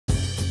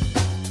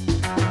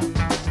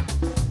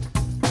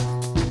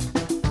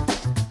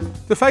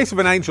The Face of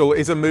an Angel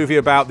is a movie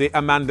about the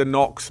Amanda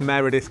Knox,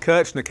 Meredith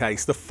Kerchner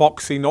case, the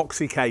Foxy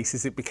Noxy case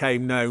as it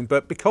became known,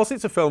 but because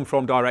it's a film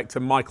from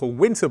director Michael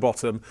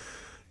Winterbottom,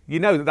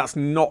 you know that that's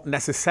not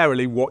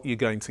necessarily what you're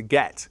going to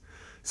get.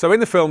 So in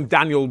the film,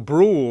 Daniel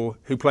Brühl,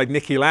 who played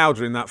Niki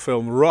Lauda in that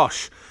film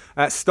Rush,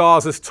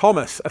 stars as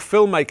Thomas, a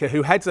filmmaker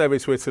who heads over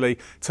to Italy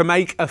to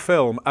make a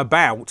film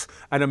about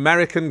an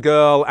American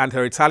girl and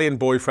her Italian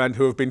boyfriend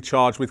who have been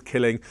charged with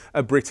killing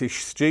a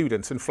British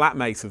student and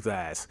flatmate of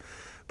theirs.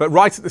 But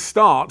right at the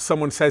start,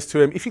 someone says to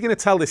him, if you're going to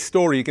tell this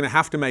story, you're going to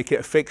have to make it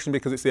a fiction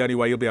because it's the only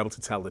way you'll be able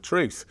to tell the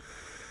truth.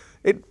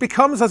 It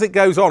becomes, as it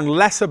goes on,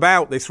 less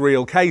about this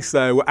real case,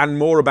 though, and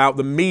more about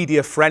the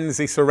media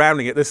frenzy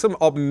surrounding it. There's some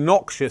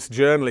obnoxious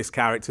journalist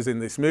characters in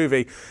this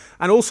movie,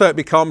 and also it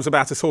becomes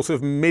about a sort of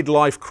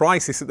midlife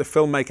crisis that the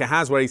filmmaker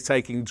has where he's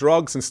taking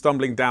drugs and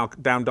stumbling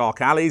down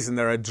dark alleys, and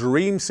there are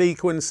dream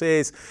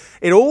sequences.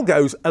 It all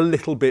goes a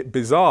little bit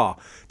bizarre.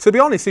 To be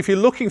honest, if you're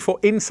looking for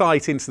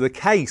insight into the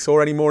case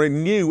or any more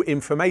new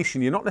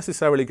information, you're not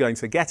necessarily going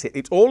to get it.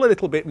 It's all a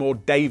little bit more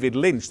David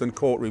Lynch than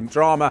courtroom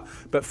drama,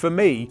 but for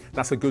me,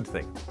 that's a good thing.